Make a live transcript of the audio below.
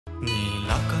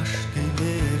আকাশ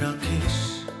দিনে রাখিস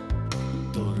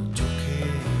তোর চোখে,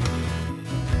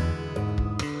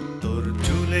 তোর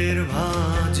চুলের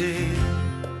ভাঁজে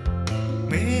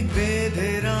মেঘ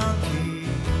বেঁধে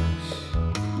রাখিস,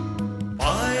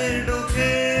 পায়ের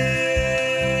ডোকে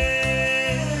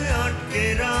আটকে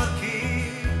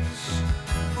রাখিস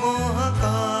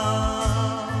মহাকাশ।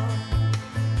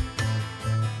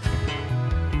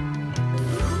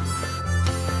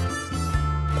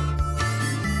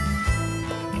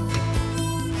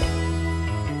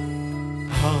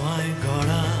 হাওয়ায়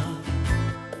গড়া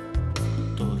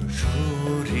তোর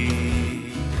শরীর,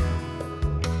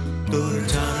 তোর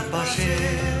চারপাশে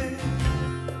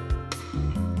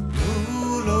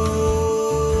ধুলো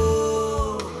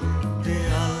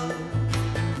দেয়াল,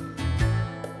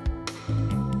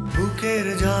 বুকের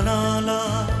জানালা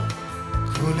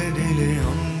খুলে দিলে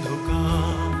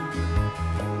অন্ধকার,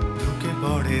 ঢুকে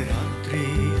পড়ে রাত্রি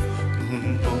ঘুম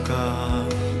পোকা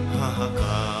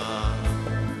হাহাকার।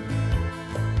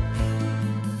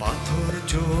 পাথর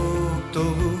চোখ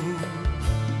তবু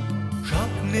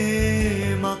স্বপ্নে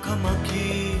মাখামাখি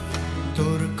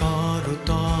তোর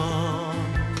কারতা,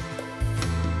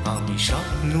 আমি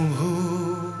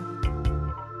স্বপ্নভুখ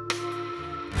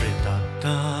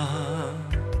প্রেতাত্মা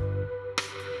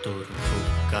তোর খুব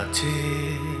কাছে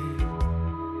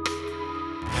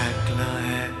একলা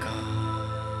একা।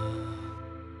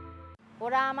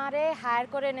 ওরা আমারে হায়ার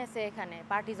করে নেছে এখানে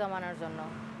পার্টি জমানোর জন্য,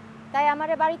 তাই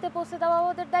আমারে বাড়িতে পৌঁছে দেওয়া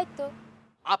ওদের দায়িত্ব।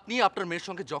 আপনি আপনার মেয়ের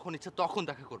সঙ্গে যখন ইচ্ছে তখন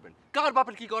দেখা করবেন, কার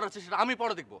বাপের কি করার আছে সেটা আমি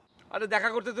পরে দেখবো। আরে দেখা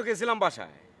করতে তো গেছিলাম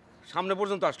বাসায়, সামনে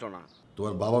পর্যন্ত আসলো না।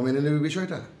 তোমার বাবা মেনে নেবে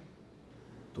বিষয়টা?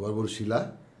 তোমার বোন শিলা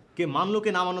কে মানলো কে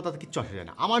না মানলো তাতে কিচ্ছু আসে যায়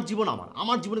না। আমার জীবন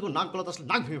আমার জীবনে কোনো নাক গলাতে আসলে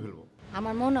নাক ভেঙে ফেলবো।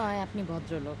 আমার মনে হয় আপনি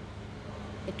ভদ্রলোক,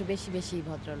 একটু বেশি বেশি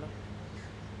ভদ্রলোক,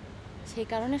 সেই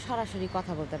কারণে সরাসরি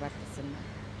কথা বলতে পারতেছেন না।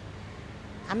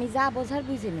 আমি যা বোঝার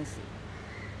বুঝে নিছি।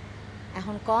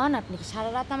 এখন কন, আপনি কি সারা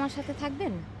রাত আমার সাথে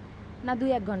থাকবেন না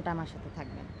 2-1 ঘন্টা আমার সাথে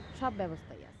থাকবেন? সব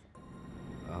ব্যবস্থাই আছে।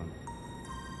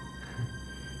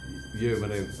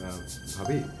 মানে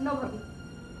ভাবি, না ভাবি,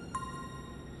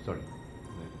 সরি,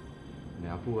 মানে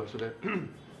আপু আসলে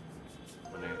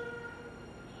মানে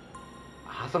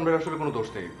হাসান ভাইয়ের আসলে কোনো দোষ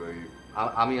নেই।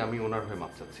 আমি ওনার হয়ে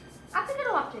মাপ চাচ্ছি। আপনি কেন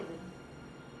মাপ চাইবেন?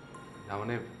 না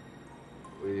মানে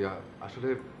ওই আসলে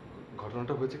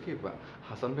ঘটনাটা হয়েছে কি,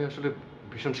 হাসান ভাই আসলে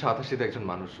ভীষণ সাদাসিধা একজন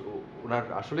মানুষ। ওনার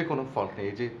আসলে কোনো ফল্ট নেই।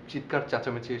 এই যে চিৎকার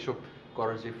চেঁচামেচি এসব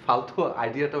করার যে ফালতু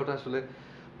আইডিয়াটা, ওটা আসলে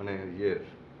মানে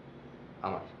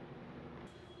আমার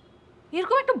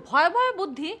এরকম একটা ভয়াবহ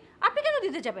বুদ্ধি আপনি কেন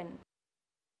দিতে যাবেন?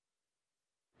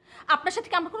 আপনার সাথে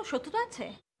কি আমার কোনো শত্রুতা আছে?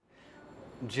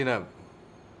 জি না,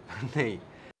 নেই।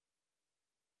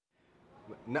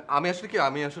 না আমি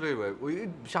আসলে ওই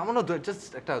সামান্য জাস্ট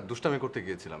একটা দুষ্টামি করতে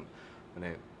গিয়েছিলাম। মানে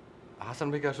হাসান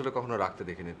ভাইকে আসলে কখনো রাখতে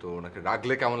দেখিনি, তো ওনাকে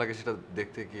রাখলে কেমন লাগে সেটা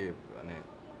দেখতে গিয়ে মানে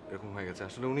এরকম হয়ে গেছে।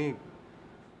 আসলে উনি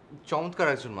চমৎকার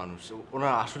একজন মানুষ,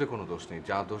 ওনার আসলে কোনো দোষ নেই।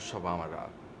 যা দোষ সব আমার।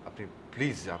 আপনি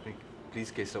প্লিজ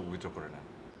কেসটা উইথড্র করে নেন।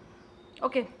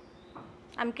 ওকে,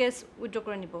 আমি কেস উইথড্র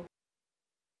করে নিব,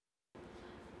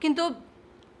 কিন্তু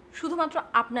শুধুমাত্র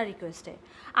আপনার রিকোয়েস্টে।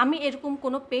 আমি এরকম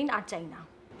কোনো পেইন আর চাই না।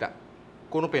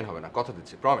 কোনো পেন হবে না, কথা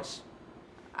দিচ্ছি, প্রমিস।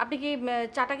 আপনি কি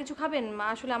চাটা কিছু খাবেন?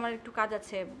 আসলে আমার একটু কাজ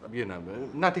আছে।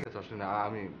 না ঠিক আছে, আসলে না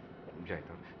আমি যাই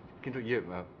তো। কিন্তু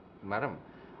ম্যাডাম,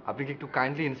 আপনি কি একটু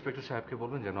কাইন্ডলি ইন্সপেক্টর সাহেবকে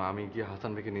বলবেন যেন আমি গিয়ে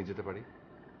হাসান ভাইকে নিয়ে যেতে পারি?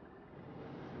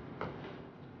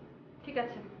 ঠিক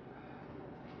আছে।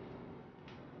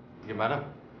 ম্যাডাম,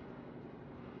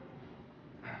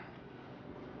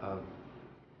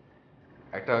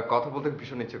 একটা কথা বলতে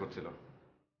ভীষণ ইচ্ছে করছিল।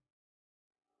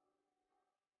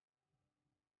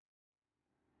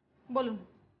 বলুন।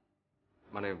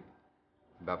 মানে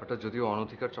ব্যাপারটা যদিও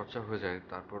অনধিকার চর্চা হয়ে যায়,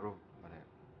 তারপরও মানে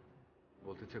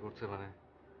বলতে ইচ্ছে করছে। মানে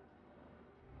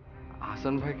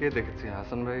হাসান ভাইকে দেখেছি,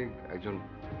 হাসান ভাই একজন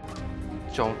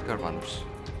চমৎকার মানুষ।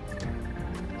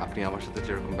 আপনি আমার সাথে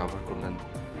যেরকম ব্যবহার করলেন,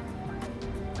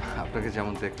 আপনাকে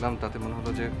যেমন দেখলাম, তাতে মনে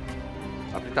হলো যে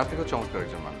আপনি তার থেকেও চমৎকার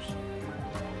একজন মানুষ।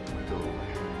 তো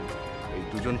এই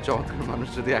দুজন চমৎকার মানুষ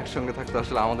যদি একসঙ্গে থাকতো,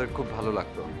 আসলে আমাদের খুব ভালো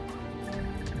লাগতো।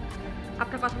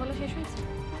 আপনার কথা বলা শেষ হয়েছে?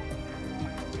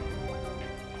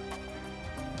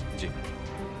 জি,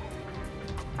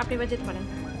 আপনি এবার যেতে পারেন।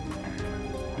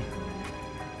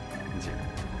 জি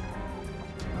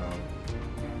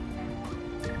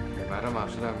ম্যাডাম,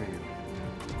 আসলে আমি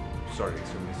সরি,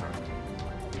 এক্সট্রিমলি সরি।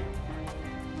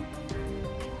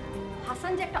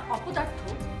 হাসান যে একটা অপদার্থ,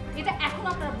 এটা এখন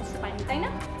আপনারা বুঝতে পারেনি, তাই না?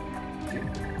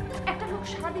 একটা লোক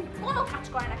সারাদিন কোনো কাজ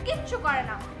করে না, কিচ্ছু করে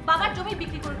না, বাবার জমি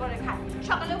বিক্রি করে করে খায়,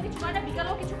 সকালেও কিছু করে না,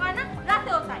 বিকালেও কিছু করে না,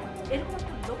 রাতেও তাই। এরকম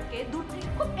একটা লোককে দূর থেকে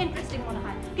খুব ইন্টারেস্টিং মনে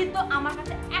হয়, কিন্তু আমার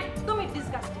কাছে একদমই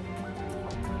ডিসগাস্টিং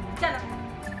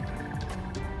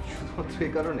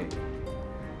সেই কারণে?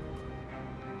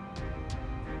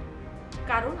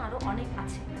 কারণ আরো অনেক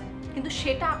আছে, কিন্তু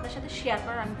সেটা আপনার সাথে শেয়ার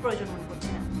করার আমি প্রয়োজন মনে করছি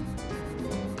না।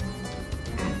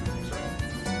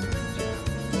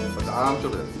 আরাম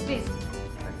চলে যাচ্ছে প্লিজ।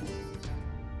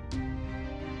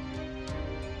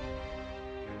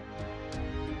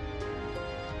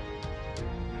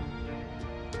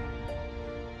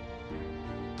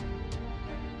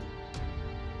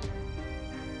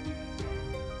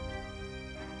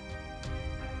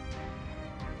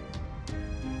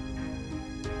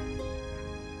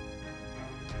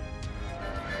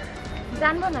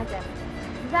 জানবো না কেন,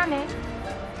 জানে,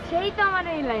 সেই তো আমার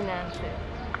এই লাইনে আছে।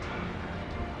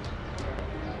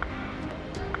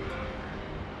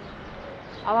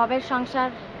 অভাবের সংসার,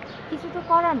 কিছু তো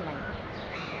করার নাই।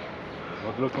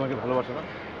 ভদ্রলোক তোমাকে ভালোবাসে না?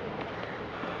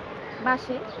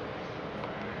 বাসে।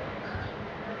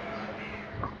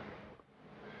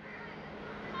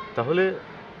 তাহলে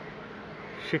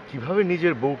সে কিভাবে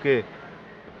নিজের বউকে?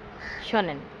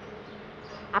 শোনেন,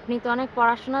 আপনি তো অনেক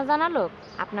পড়াশোনা জানা লোক,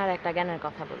 আপনার একটা জ্ঞানের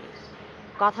কথা বলি,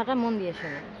 কথাটা মন দিয়ে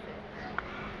শোনেন।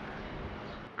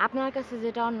 আপনার কাছে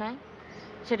যেটা অন্যায়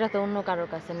সেটা তো অন্য কারোর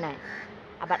কাছে নাই,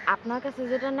 আবার আপনার কাছে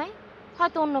যেটা নাই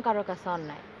হয়তো অন্য কারোর কাছে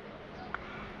অন্যায়।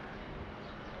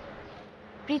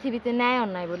 পৃথিবীতে ন্যায়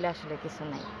অন্যায় বলে আসলে কিছু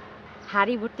নাই।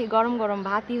 হাড়ি ভর্তি গরম গরম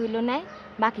ভাতই হইল ন্যায়,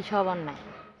 বাকি সব অন্যায়।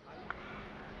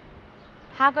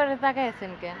 হা করে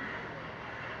তাকাইছেন কেন?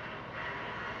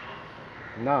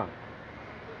 না,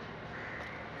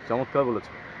 চমৎকার বলেছ।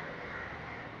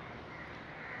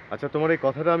 আচ্ছা, তোমার এই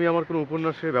কথাটা আমি আমার কোনো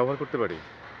উপন্যাসে ব্যবহার করতে পারি?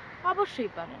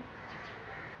 অবশ্যই পারেন।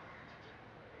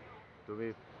 তুমি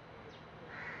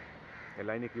এই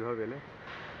লাইনে কিভাবে এলে?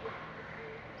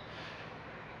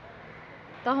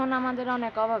 তখন আমাদের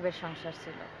অনেক অভাবের সংসার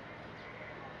ছিল,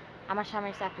 আমার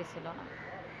স্বামীর চাকরি ছিল না,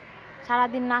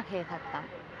 সারাদিন না খেয়ে থাকতাম,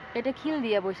 পেটে খিল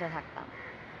দিয়ে বসে থাকতাম।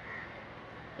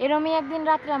 এরমই একদিন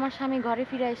রাত্রে আমার স্বামী ঘরে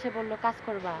ফিরে এসে বলল, কাজ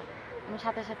করবা? আমি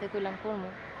সাথে সাথে কইলাম করমু।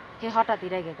 হে হঠাৎই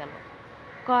রেগে গেল,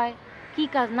 কয় কি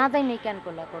কাজ না জানি কেন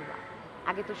করলা করবা,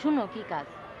 আগে তো শুনো কি কাজ।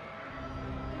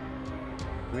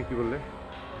 তুমি কি বললে?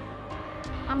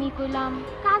 আমি কইলাম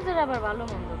কাজের আবার ভালো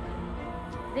মন্দ কি,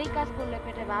 যেই কাজ করলে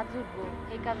পেটে ভাত জুটবো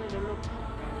এই কাজ হইল লক্ষ্মী,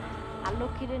 আর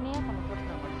লক্ষ্মীরে নিয়ে কোনো প্রশ্ন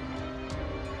করি না।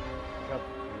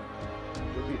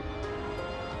 যদি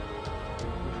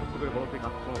সত্য করে বলতে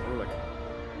কাজ তোমার ভালো লাগে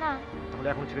না, তাহলে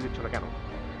এখন ছেড়ে দিচ্ছ না কেন?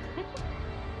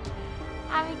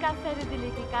 আমি কাজ ছেড়ে দিলে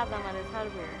কি কাজ আমারে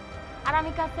ছাড়বো? আর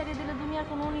আমি কাজ ছেড়ে দিলে দুনিয়ার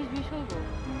কোনো 19-20 হইব?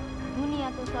 দুনিয়া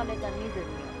তো চলে তার নিজের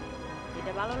নিয়ম,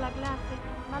 এটা ভালো লাগলে আছে,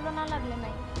 ভালো না লাগলে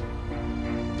নাই।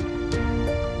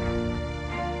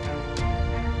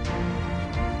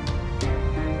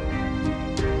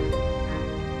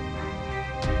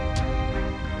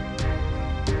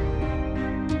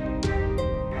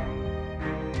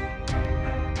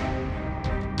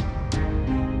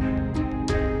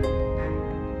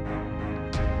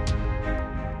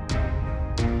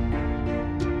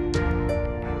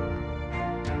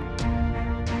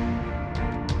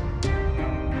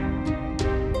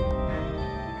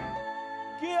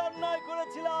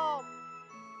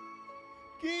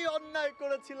 কি অন্যায়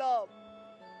করেছিলাম,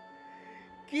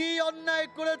 কি অন্যায়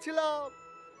করেছিলাম,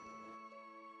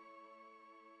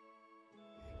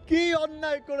 কি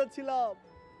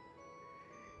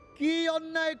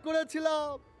অন্যায়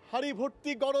করেছিলাম? হাড়ি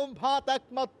ভর্তি গরম ভাত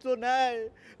একমাত্র ন্যায়,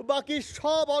 বাকি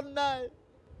সব অন্যায়।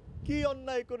 কি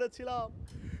অন্যায় করেছিলাম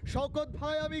শওকত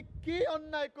ভাই, আমি কি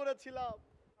অন্যায় করেছিলাম?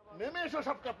 নেমে এসো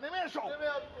শওকত, নেমে এসো। নেমে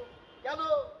আসবো কেন?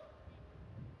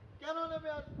 কেন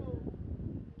নেমে আসবো?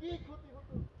 কি ক্ষতি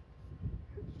হতো?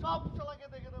 সব শালাকে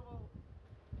দেখে নেবো,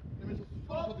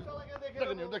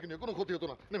 কোনো ক্ষতি হতো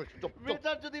না। নেমে এসো।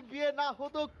 মেয়েটার যদি বিয়ে না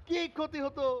হতো কি ক্ষতি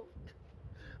হতো?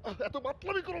 এত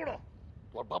বাতলামি করো না,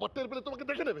 তোমার বাবার টের পেলে তোমাকে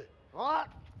দেখে নেবে।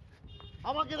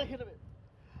 আমাকে দেখে নেবে?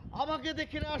 আমাকে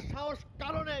দেখে নেওয়ার সাহস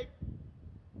কারণে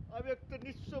আমি একটা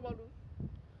নিঃস্ব মানুষ,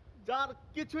 যার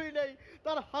কিছুই নেই,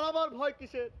 তার হারাবার ভয়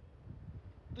কিসের?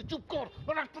 তুই চুপ কর,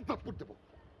 একটা থাপ্পড় দেবো।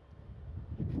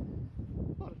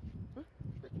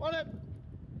 মারেন,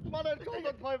 মারেন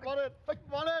শওকত ভাই, মারেন,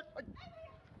 মারেন,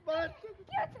 মারেন।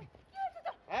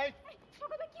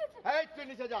 এই তুই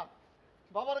নিচে যা,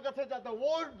 বাবার কাছে যা। দ্য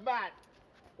ওল্ড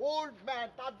ম্যান,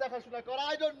 তার দেখাশোনা কর।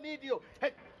 I don't need you,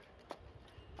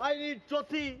 I need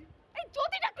জ্যোতি। এই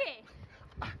জ্যোতিটাকে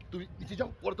তুমি নিচে যাও,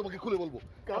 পরে তোমাকে খুলে বলবো।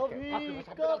 কভি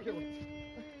কভি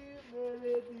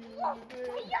মেরে দিল মে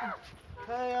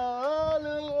খেয়াল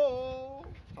ও।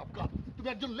 তুমি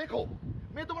একজন লেখক,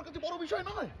 মেয়ে তোমার কাছে বড় বিষয়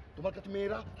নয়। তোমার কাছে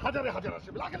মেয়েরা হাজারে হাজার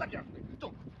আসবে, লাখে লাখে আসবে।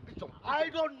 চলো চলো। I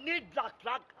don't need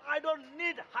lakh, I don't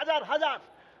need হাজার।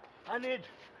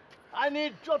 I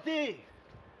need Jyoti.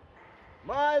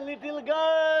 My little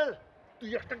girl. তুই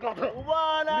একটা কথা,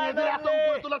 ওয়ান মেয়েদের এত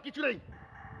উপরে তোলার কিছু নেই।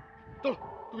 চল,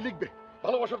 তুই লিখবে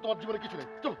ভালোবাসার তোমার জীবনে কিছু নেই।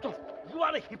 চল চল। You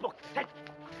R A hypocrite,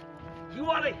 you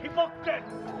R A hypocrite.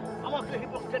 আমাকে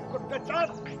হিপোক্রেট করতে চান?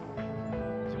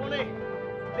 জীবনে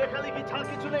লেখালেখি ছাড়া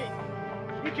কিছু নেই,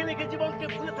 লিখে লিখে জীবনকে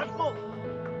ভুলে থাকবো?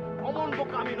 অমন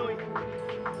বোকা আমি নই।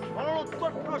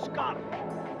 মরণোত্তর পুরস্কার,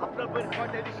 আপনার বইয়ের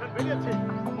কয়টা এডিশন বেরিয়েছে?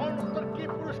 মরণোত্তর কি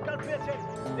পুরস্কার পেয়েছে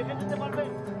দেখে দিতে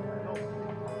পারবেন?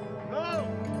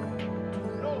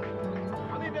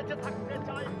 আমি বেঁচে থাকতে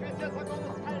চাই, বেঁচে থাকা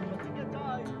অবস্থায় বেঁচে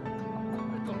চাই।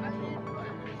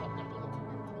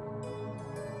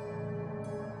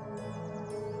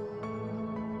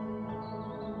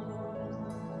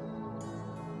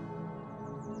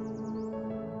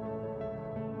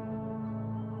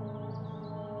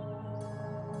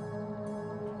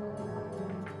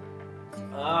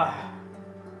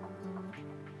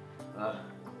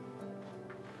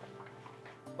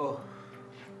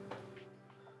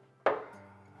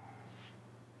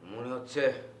 মনে হচ্ছে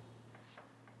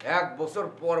 1 বছর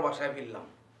পর বাসায় ফিরলাম।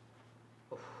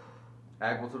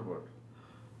 1 বছর পর?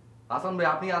 হাসান ভাই,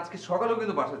 আপনি আজকে সকালেও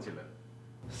কিন্তু বাসায় ছিলেন।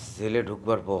 জেলে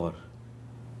ঢুকবার পর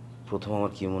প্রথম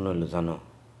আমার কি মনে হলো জানো?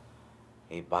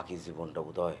 এই বাকি জীবনটা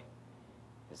বোধহয়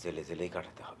জেলে জেলেই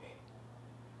কাটাতে হবে।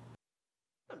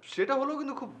 সেটা হলেও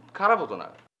কিন্তু খুব খারাপ হতো না।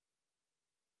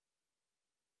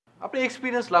 আপনি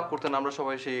এক্সপিরিয়েন্স লাভ করতেন, আমরা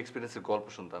সবাই সেই এক্সপিরিয়েন্সের গল্প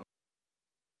শুনতাম।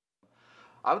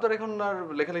 আমি তো আর এখন আর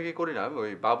লেখালেখি করি না,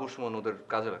 ওই বাবুর সময় ওদের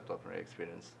কাজে রাখতো আপনার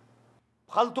এক্সপিরিয়েন্স।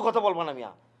 ফালতু কথা বলবো না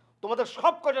মিয়া, তোমাদের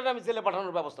সব কটারে আমি জেলে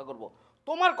পাঠানোর ব্যবস্থা করব।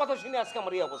 তোমার কথা শুনে আজকে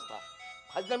আমার এই অবস্থা।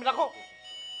 ফাজলামি রাখো।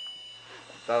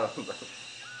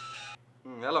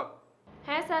 হ্যালো।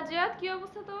 হ্যাঁ সাজিয়াত, কি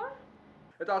অবস্থা তোর?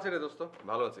 এটা আছে রে দোস্ত,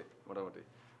 ভালো আছি মোটামুটি।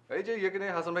 এই যে ইয়েকে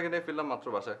নিয়ে, হাসান ভাইকে নিয়ে ফিরলাম মাত্র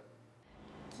বাসায়।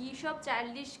 কি সব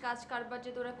চাইল্ডিশ কাজ কারবার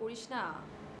যে তোরা করিস না।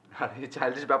 আর এই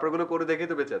চাইল্ডিশ ব্যাপারগুলো করে দেখেই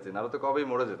তো বেঁচে আছি, নাহলে তো কবেই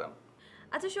মরে যেতাম।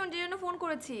 আচ্ছা শোন, যে জন্য ফোন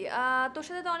করেছি, তোর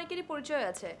সাথে তো অনেকেরই পরিচয়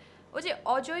আছে। ওই যে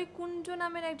অজয় কুণ্ড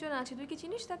নামের একজন আছে, তুই কি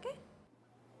চিনিস তাকে?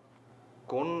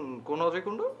 কোন কোন অজয়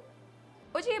কুণ্ড?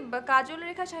 ওই যে কাজল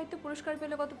রেখা সাহিত্য পুরস্কার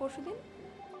পেল গত পরশুদিন।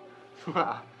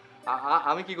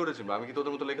 আমি কি করেছি? আমি কি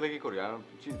তোদের মতো লেখালেখি করি?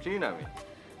 চিনি না আমি।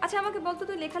 আচ্ছা আমাকে বলতো,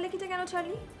 তুই লেখালেখিটা কেন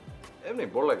ছাড়লি? এমনি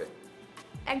বোর লাগে।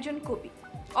 একজন কবি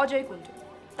অজয় কুণ্ড,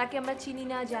 তাকে আমরা চিনি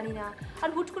না, জানি না, আর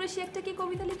হুট করে সে একটা কি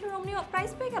কবিতা লিখলো, অমনি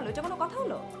প্রাইজ পেয়ে গেল, এটা কোনো কথা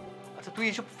হলো? আচ্ছা তুই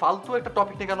এইসব ফালতু একটা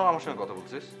টপিক নিয়ে কেন আমার সঙ্গে কথা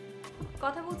বলছিস?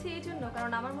 কথা বলছি এই জন্য,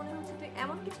 কারণ আমার মনে হচ্ছে তুই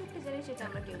এমন কিছু একটা জানিস যেটা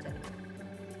আমরা কেউ জানি না।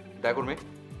 দেখ উর্মি,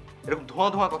 এরকম ধোঁয়া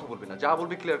ধোঁয়া কথা বলবি না, যা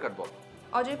বলবি ক্লিয়ার কাট বল।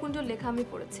 অজয় কুণ্ডর লেখা আমি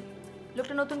পড়েছি।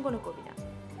 লোকটা নতুন কোনো কবি না,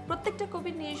 প্রত্যেকটা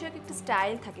কবির নিজস্ব একটা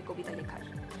স্টাইল থাকে কবিতা লেখার,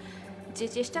 যে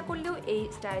চেষ্টা করলেও এই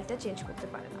স্টাইলটা চেঞ্জ করতে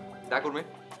পারে না। দেখ উর্মি,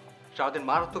 সারাদিন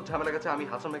মারাত্মক ঝামেলা গেছে, আমি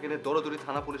হাসান ভাইকে নিয়ে দৌড়াদৌড়ি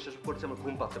থানা পুলিশ এসব করেছি, আমার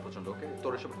ঘুম পাচ্ছে প্রচন্ড। ওকে,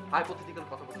 তোর এসব হাইপোথেটিক্যাল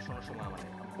কথাবার্তা শোনার সময় আমার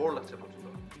বোর লাগছে প্রচন্ড।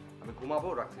 আমি ঘুমাবো,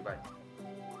 রাখছি, বাই।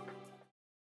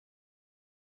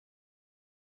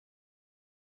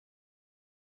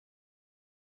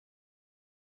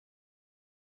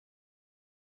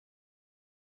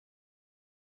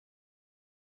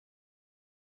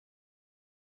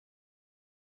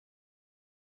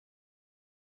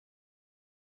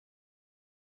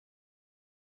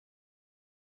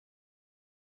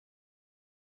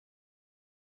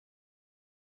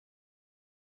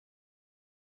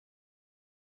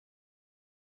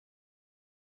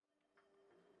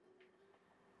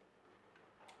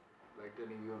 লাইটটা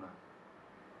নিভিও না।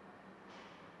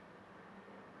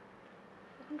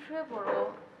 এখন শুয়ে পড়ো,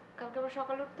 কালকে আবার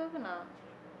সকালে উঠতে হবে না?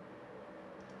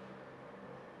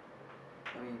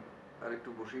 আমি আর একটু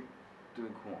বসি, তুমি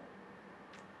ঘুমাও।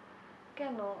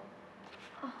 কেন?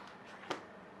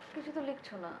 কিছু তো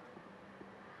লিখছো না,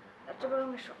 একটা বরং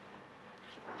এসো,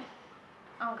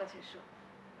 আমার কাছে এসো।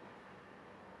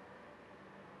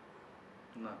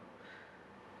 না,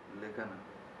 লেখা না,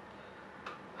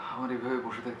 আমার এইভাবে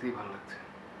বসে থাকতেই ভালো লাগছে।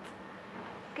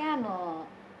 কেন?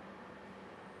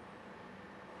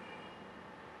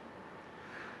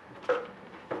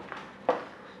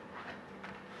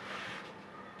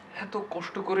 এত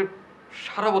কষ্ট করে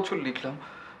সারা বছর লিখলাম,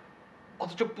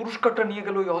 অথচ পুরস্কারটা নিয়ে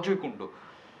গেল ওই অজয় কুণ্ড।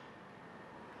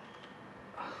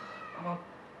 আমার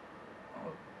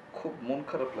খুব মন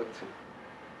খারাপ লাগছে।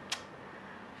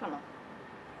 শোনো,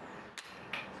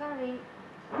 সরি,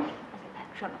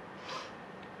 শোনো,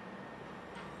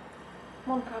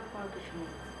 মন খারাপ করার কিছু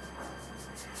নেই।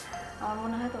 আমার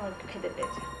মনে হয় তোমার একটু খেতে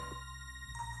পেয়েছে,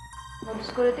 নোটিস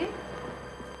করে দিই।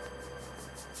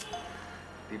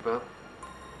 দীপা,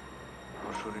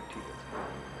 আমার শরীর ঠিক আছে,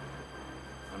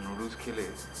 আর নুডলস খেলে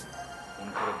মন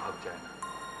খারাপ ভাব যায় না,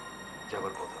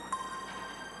 যাবার কথা না।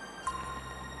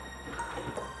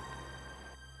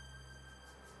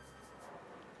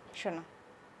 শোনো,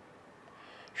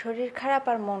 শরীর খারাপ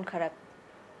আর মন খারাপ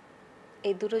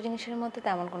এই দুটো জিনিসের মধ্যে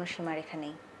তেমন কোনো সীমারেখা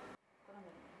নেই।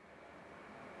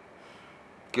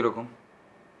 কিরকম?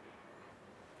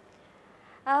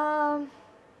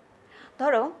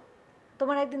 ধরো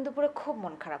তোমার একদিন দুপুরে খুব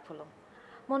মন খারাপ হলো,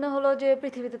 মনে হলো যে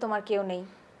পৃথিবীতে তোমার কেউ নেই,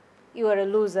 ইউ আর এ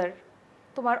লুজার,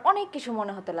 তোমার অনেক কিছু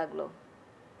মনে হতে লাগলো।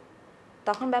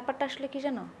 তখন ব্যাপারটা আসলে কি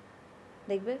জানো,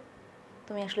 দেখবে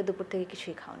তুমি আসলে দুপুর থেকে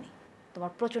কিছুই খাওনি,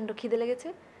 তোমার প্রচণ্ড খিদে লেগেছে।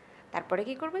 তারপরে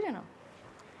কি করবে জানো?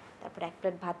 তারপরে এক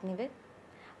প্লেট ভাত নিবে,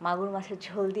 মাগুর মাছের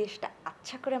ঝোল দিয়ে সেটা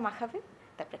আচ্ছা করে মাখাবে,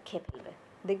 তারপরে খেয়ে ফেলবে।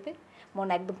 দেখবে মন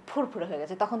একদম ফুরফুরে হয়ে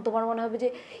গেছে। তখন তোমার মনে হবে যে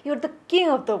you are the king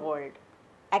of the world,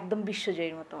 একদম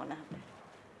বিশ্বজয়ীর মতো মনে হবে।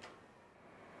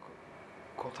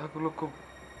 কথাগুলো খুব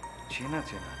চেনা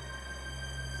চেনা,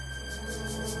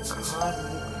 কার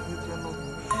মুখে যেন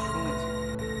শুনেছি।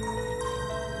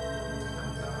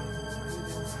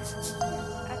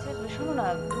 আচ্ছা শোনো না,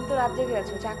 তুমি তো রাত জেগে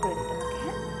গেছো, চা করে দিতে আমাকে।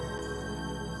 হ্যাঁ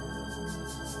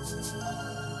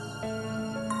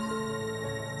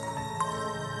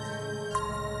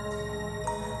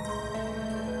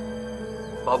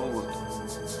বাবু বলতো।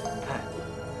 হ্যাঁ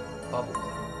বাবু।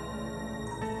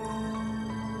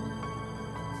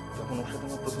 যখন ওর সাথে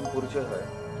আমার প্রথম পরিচয় হয়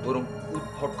ওরম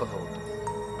উদ্ভট কথা বলতো।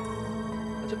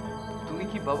 আচ্ছা তুমি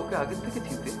কি বাবুকে আগের থেকে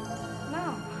চিনতে? না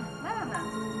না না,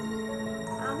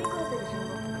 আমি কোথা থেকে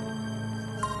শুনবো?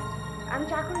 আমি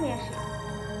চা করে নিয়ে আসি।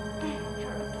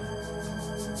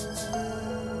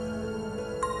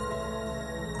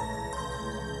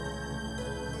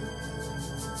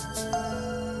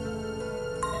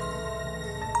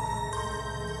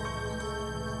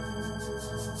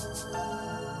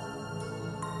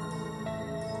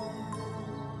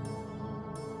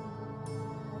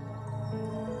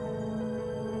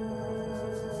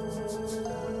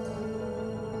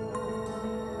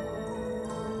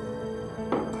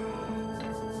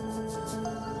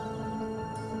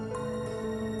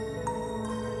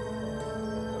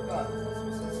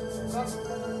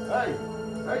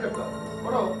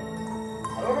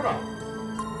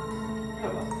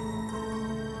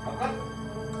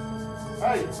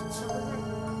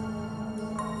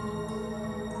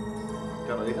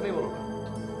 কেন এখানেই বলো না?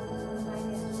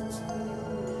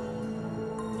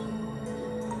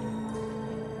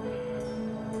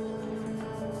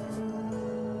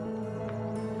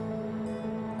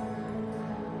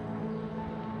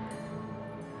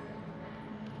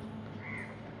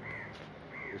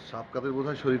 সাপ কাতের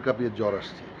বোধহয় শরীর কাঁপিয়ে জ্বর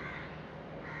আসছে।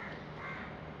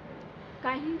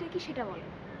 কাহিনীটা কি সেটা বলো।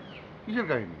 কিসের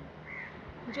কাহিনী?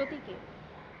 জ্যোতিকে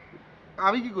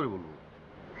আমি কি করে বলবো?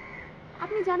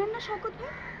 আপনি জানেন না শওকত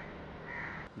ভাই?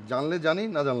 জানলে জানি,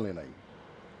 না জানলে নাই।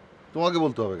 তোমাকে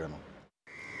বলতে হবে কেন?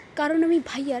 কারণ আমি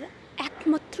ভাইয়ার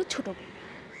একমাত্র ছোট বোন।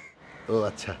 ও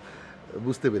আচ্ছা,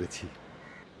 বুঝতে পেরেছি।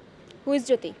 হুইজ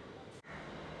জ্যোতি?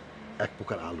 এক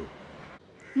প্রকার আলো।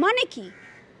 মানে কি?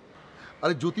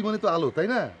 আরে জ্যোতি মানে তো আলো, তাই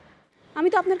না? আমি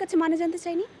তো আপনার কাছে মানে জানতে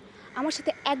চাইনি। আমার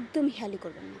সাথে একদম হেয়ালি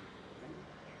করবেন না।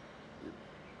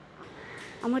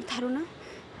 আমার ধারণা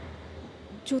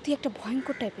জ্যোতি একটা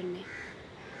ভয়ঙ্কর টাইপের মেয়ে।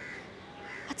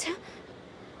 আচ্ছা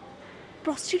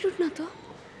প্রস্টিটিউট না তো?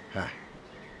 হ্যাঁ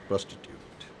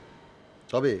প্রস্টিটিউট,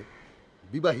 তবে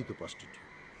বিবাহিত প্রস্টিটিউট।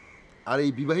 আর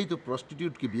এই বিবাহিত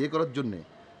প্রস্টিটিউটকে বিয়ে করার জন্যে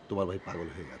তোমার ভাই পাগল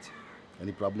হয়ে গেছে।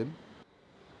 Any problem?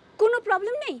 কোনো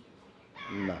প্রবলেম নেই।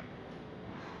 না।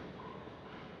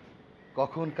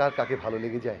 কখন কার কাকে ভালো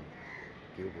লেগে যায়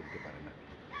কেউ বলতে পারে না।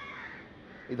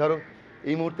 এই ধরো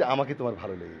এই মুহূর্তে আমাকে তোমার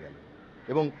ভালো লেগে গেল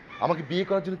এবং আমাকে বিয়ে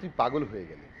করার জন্য তুমি পাগল হয়ে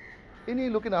গেলে। এ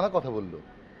নিয়ে লোকে নানা কথা বললো,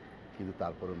 কিন্তু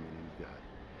তারপরও মেনে নিতে হয়।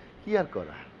 কি আর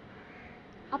করা।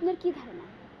 আপনার কি ধারণা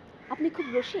আপনি খুব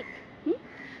রসিক?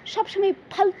 সবসময়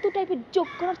ফালতু টাইপের যোগ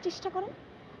করার চেষ্টা করেন।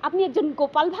 আপনি একজন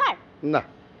গোপাল ভাঁড়? না,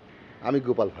 আমি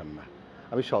গোপাল ভাঁড় না,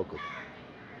 আমি শওকত।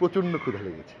 প্রচণ্ড ক্ষুধা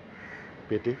লেগেছে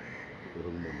পেটে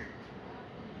এবং মনে।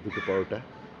 দুটো পরোটা,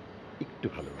 একটু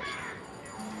ভালোবাসা।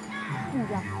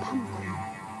 পুরা থাম করো।